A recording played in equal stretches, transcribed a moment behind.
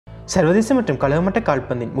சர்வதேச மற்றும் கழகமட்ட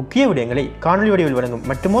கால்பந்தின் முக்கிய விடயங்களை காணொலி வடிவில் வழங்கும்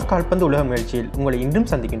மற்றுமோர் கால்பந்து உலகம் நிகழ்ச்சியில் உங்களை இன்றும்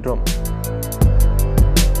சந்திக்கின்றோம்.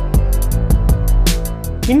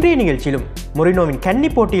 இன்றைய நிகழ்ச்சியிலும் மொரினோவின்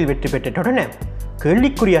கன்னி போட்டியில் வெற்றி பெற்ற டொட்டன்ஹாம்,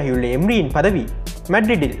 கேள்விக்குறியாகியுள்ள எம்ரியின் பதவி,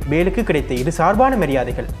 மேட்ரிட்டில் பேலுக்கு கிடைத்த இரு சார்பான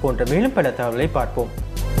மரியாதைகள் போன்ற மேலும் பல தகவல்களை பார்ப்போம்.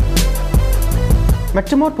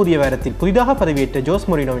 மற்றுமோர் புதிய வாரத்தில் புதிதாக பதவியேற்ற ஜோஸ்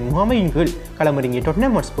மொரினோவின் முகாமையின் கீழ் களமிறங்கிய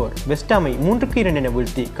டொட்டன்ஹாம் ஹாட்ஸ்பர் வெஸ்ட் ஹாமை 3-2 என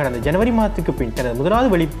வீழ்த்தி கடந்த ஜனவரி மாதத்துக்கு பின் தனது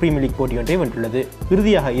முதலாவது வெளி பிரீமியர் லீக் போட்டியொன்றை வென்றுள்ளது.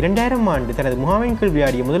 இறுதியாக 2000 ஆண்டு தனது முகாமையின் கீழ்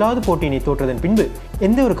விளையாடிய முதலாவது போட்டியினை தோற்றதன் பின்பு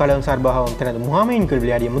எந்த ஒரு கழகம் சார்பாகவும் தனது முகாமையின் கீழ்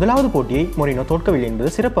விளையாடிய முதலாவது போட்டியை மொரினோ தோற்கவில்லை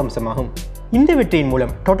என்பது சிறப்பு அம்சமாகும். இந்த வெற்றியின்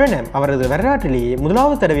மூலம் டொட்டன்ஹாம் அவரது வரலாற்றிலேயே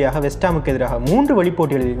முதலாவது தடவையாக வெஸ்ட் ஹாமுக்கு எதிராக 3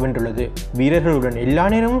 வெளிப்போட்டிகளில் வென்றுள்ளது. வீரர்களுடன் எல்லா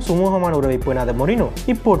நேரமும் சுமூகமான உறவை பேணாத மொரினோ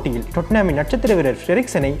இப்போட்டியில் டொட்டன்ஹாமின் நட்சத்திர வீரர்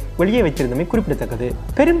எரிக்சனை வெளியே வைத்திருந்தமை குறிப்பிடத்தக்கது.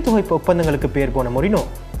 பெரும் தொகை ஒப்பந்தங்களுக்கு பெயர் போன மொரினோ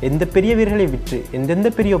எந்த பெரிய வீரர்களை விற்று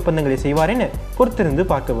எந்தெந்த பெரிய ஒப்பந்தங்களை செய்வார் என பொறுத்திருந்து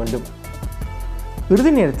பார்க்க வேண்டும்.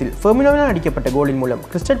 இறுதி நேரத்தில் ஃபெர்மினோவினால் அடிக்கப்பட்ட கோலின் மூலம்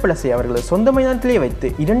கிறிஸ்டல் பேலஸை அவர்களது சொந்த மைதானத்திலே வைத்து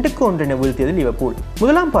 2-1 என வீழ்த்தியது லிவர்பூல்.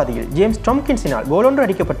 முதலாம் பாதியில் ஜேம்ஸ் டாம்கின்ஸினால் கோல் ஒன்று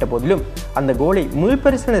அடிக்கப்பட்ட போதிலும் அந்த கோலை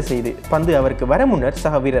மீள்பரிசீலனை செய்து பந்து அவருக்கு வர முன்னர்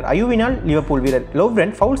சக வீரர் அயூவினால் லிவர்பூல் வீரர்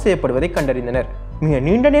லோவ்ரென் ஃபவுல் செய்யப்படுவதை கண்டறிந்தனர். மிக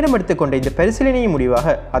நீண்ட நேரம் எடுத்துக்கொண்ட இந்த பரிசீலனையின்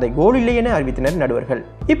முடிவாக அதை கோல் இல்லை என அறிவித்தனர் நடுவர்கள்.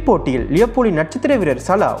 இப்போட்டியில் லிவர்பூலின் நட்சத்திர வீரர்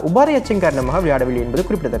சலா உபாதை அச்சம் காரணமாக விளையாடவில்லை என்பது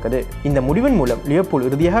குறிப்பிடத்தக்கது. இந்த முடிவின் மூலம் லிவர்பூல்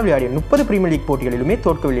இறுதியாக விளையாடிய 30 பிரீமியர் லீக் போட்டிகளிலுமே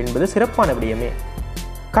தோற்கவில்லை என்பது சிறப்பான விடயமே.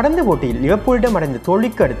 கடந்த போட்டியில் லிவர்பூலிடம் அடைந்த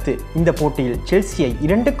தோல்விக்கு அடுத்து இந்த போட்டியில் செல்சியை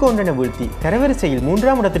 2-1 என வீழ்த்தி தரவரிசையில்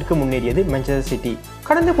 3ஆம் இடத்திற்கு முன்னேறியது மான்செஸ்டர் சிட்டி.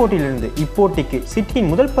 கடந்த போட்டியிலிருந்து இப்போட்டிக்கு சிட்டியின்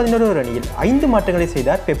முதல் 11 அணியில் 5 மாற்றங்களை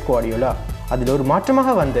செய்தார் பெப் குவார்டியோலா. அதில் ஒரு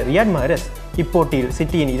மாற்றமாக வந்த ரியாட் மாஹ்ரஸ் இப்போட்டியில்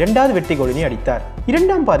சிட்டியின் 2வது வெற்றி கோலினை அடித்தார்.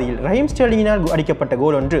 2ஆம் பாதியில் ரஹீம் ஸ்டெர்லிங்கினால் அடிக்கப்பட்ட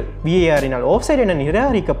கோல் ஒன்று VAR-இனால் ஆஃப்சைட் என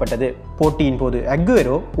நிராகரிக்கப்பட்டது. போட்டியின் போது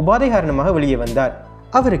அக்வேரோ உபாதை காரணமாக வெளியே வந்தார்.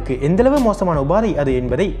 அவருக்கு எந்தளவு மோசமான உபாதை அது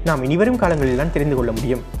என்பதை நாம் இனிவரும் காலங்களில் தான் தெரிந்து கொள்ள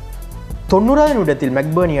முடியும். 90வது நிமிடத்தில்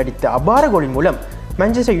மெக்பர்னி அடித்த அபார கோலின் மூலம்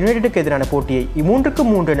மான்செஸ்டர் யுனைடெடுக்கு எதிரான போட்டியை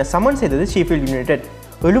 3-3 என சமன் செய்தது ஷெஃபீல்ட் யுனைடெட்.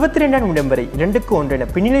 72ஆம் நிமிடம் வரை 2-1 என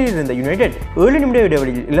பின்னணியில் இருந்த யுனைடெட் 7 நிமிட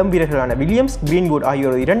இடைவெளியில் இளம் வீரர்களான வில்லியம்ஸ், கிரீன்வுட்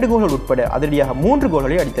ஆகியோர் 2 கோல்கள் உட்பட அதிரடியாக 3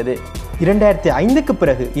 கோல்களை அடித்தது. 2005க்கு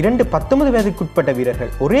பிறகு 2 19 வயதுக்குட்பட்ட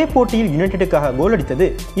வீரர்கள் ஒரே போட்டியில் யுனைடெடுக்காக கோல் அடித்தது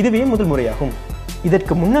இதுவே முதல் முறையாகும்.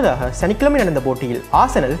 இதற்கு முன்னதாக சனிக்கிழமை நடந்த போட்டியில்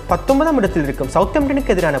ஆர்சனல் 19ஆம் இடத்தில் இருக்கும்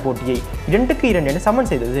சவுத்ஹாம்டனுக்கு எதிரான போட்டியை 2-2 என சமன்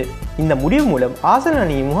செய்தது. இந்த முடிவு மூலம் ஆர்சனல்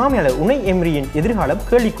அணியின் முகாமையாளர் உனை எம்ரியின் எதிர்காலம்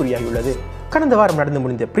கேள்விக்குறியாகியுள்ளது. கடந்த வாரம் நடந்து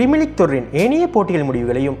முடிந்த பிரீமியர் லீக் தொடரின் ஏனைய போட்டிகள்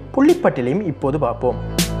முடிவுகளையும் புள்ளிப்பட்டியலையும் இப்போது பார்ப்போம்.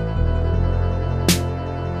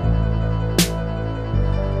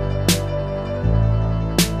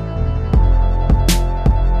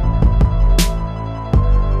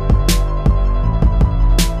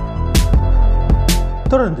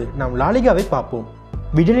 தொடர்ந்து நாம் லாலிகாவை பார்ப்போம்.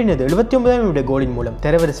 விடலினது 79ஆம் நிமிட கோலின் மூலம்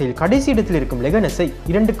தரவரிசையில் கடைசி இடத்தில் இருக்கும் லெகனஸை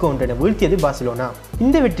 2-1 என வீழ்த்தியது பார்சிலோனா.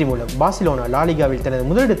 இந்த வெற்றி மூலம் பார்சிலோனா லாலிகாவில் தனது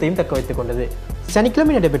முதலிடத்தையும் தக்க வைத்துக் கொண்டது.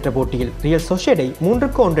 சனிக்கிழமை நடைபெற்ற போட்டியில் ரியல் சொசைடை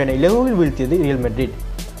 3-1 என இலகுவில் வீழ்த்தியது ரியல் மெட்ரிட்.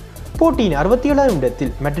 போட்டியின் 67ஆம்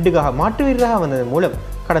நிமிடத்தில் மெட்ரிடுக்காக மாற்று வீரராக வந்ததன் மூலம்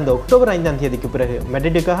கடந்த அக்டோபர் 5ஆம் தேதிக்கு பிறகு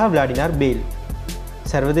மெட்ரிடுக்காக விளையாடினார் பேல்.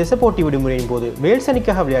 சர்வதேச போட்டி விடுமுறையின் போது வேல்ஸ்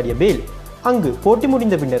அணிக்காக விளையாடிய பேல் அங்கு போட்டி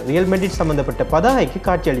முடிந்த பின்னர் ரியல் மெட்ரிட் சம்பந்தப்பட்ட பதாகைக்கு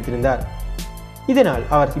காட்சி அளித்திருந்தார். இதனால்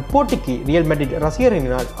அவர் இப்போட்டிக்கு ரியல் மெட்ரிட்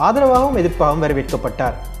ரசிகர்களினால் ஆதரவாகவும் எதிர்ப்பாகவும்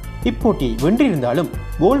வரவேற்கப்பட்டார். இப்போட்டியை வென்றிருந்தாலும்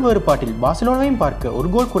கோல் வேறுபாட்டில் பார்சிலோனாவையும் பார்க்க ஒரு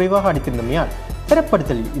கோல் குறைவாக அடித்திருந்தமையால்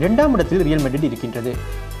தரப்படுத்தலில் 2ஆம் இடத்தில் ரியல் மெட்ரிட் இருக்கின்றது.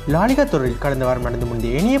 லாலிகா தொடரில் கடந்த வாரம் நடந்து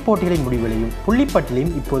முடிந்த ஏனைய போட்டிகளின் முடிவுகளையும்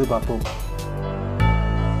புள்ளிப்பட்டியலையும் இப்போது பார்ப்போம்.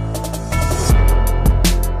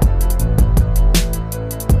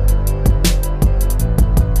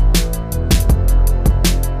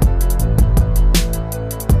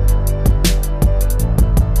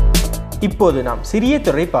 இப்போது நாம் சிறிய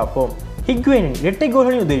தொடரை பார்ப்போம். ஹிக்வேனின் இரட்டை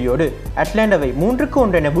கோல்களின் உதவியோடு அட்லாண்டாவை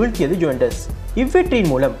 3-1 என வீழ்த்தியது ஜுவென்டஸ்.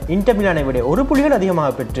 இவ்வெற்றியின் மூலம் இன்டர் மிலானை விட 1 புள்ளிகள்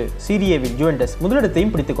அதிகமாக பெற்று சீரியேவில் ஜுவென்டஸ்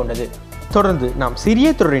முதலிடத்தையும் பிடித்துக் கொண்டது. தொடர்ந்து நாம்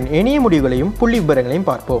சிறிய தொடரின் ஏனைய முடிவுகளையும் புள்ளி விவரங்களையும்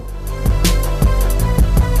பார்ப்போம்.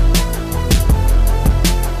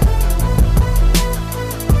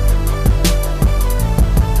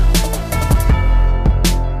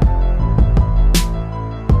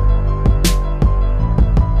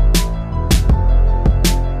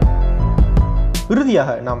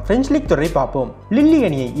 இறுதியாக நாம் பிரெஞ்சு லீக் தொடரை பார்ப்போம். லில்லி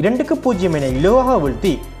அணியை 2-0 என இலவாக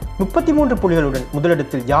வீழ்த்தி 33 புள்ளிகளுடன்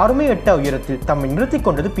முதலிடத்தில் யாருமே எட்டா உயரத்தில் தம்மை நிறுத்திக்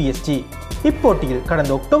கொண்டது PSG. இப்போட்டியில்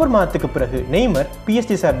கடந்த அக்டோபர் மாதத்துக்கு பிறகு நெய்மர்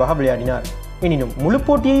PSG சார்பாக விளையாடினார். எனினும் முழு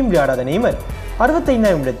போட்டியையும் விளையாடாத நெய்மர்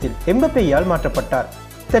 65ஆம் நிமிடத்தில் எம்பப்பேயால் மாற்றப்பட்டார்.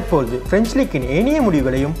 தற்போது பிரெஞ்சு லீக்கின் ஏனைய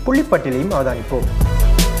முடிவுகளையும் புள்ளிப்பட்டியலையும் அவதானிப்போம்.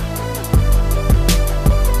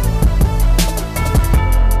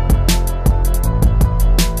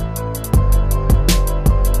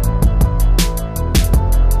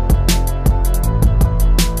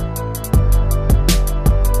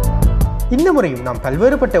 இந்த முறையும் நாம்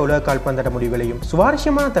பல்வேறுபட்ட உலக கால்பந்தாட்ட முடிவுகளையும்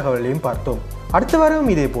சுவாரஸ்யமான தகவல்களையும் பார்த்தோம். அடுத்த வாரம்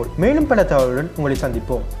இதேபோல் மேலும் பல தகவலுடன் உங்களை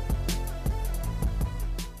சந்திப்போம்.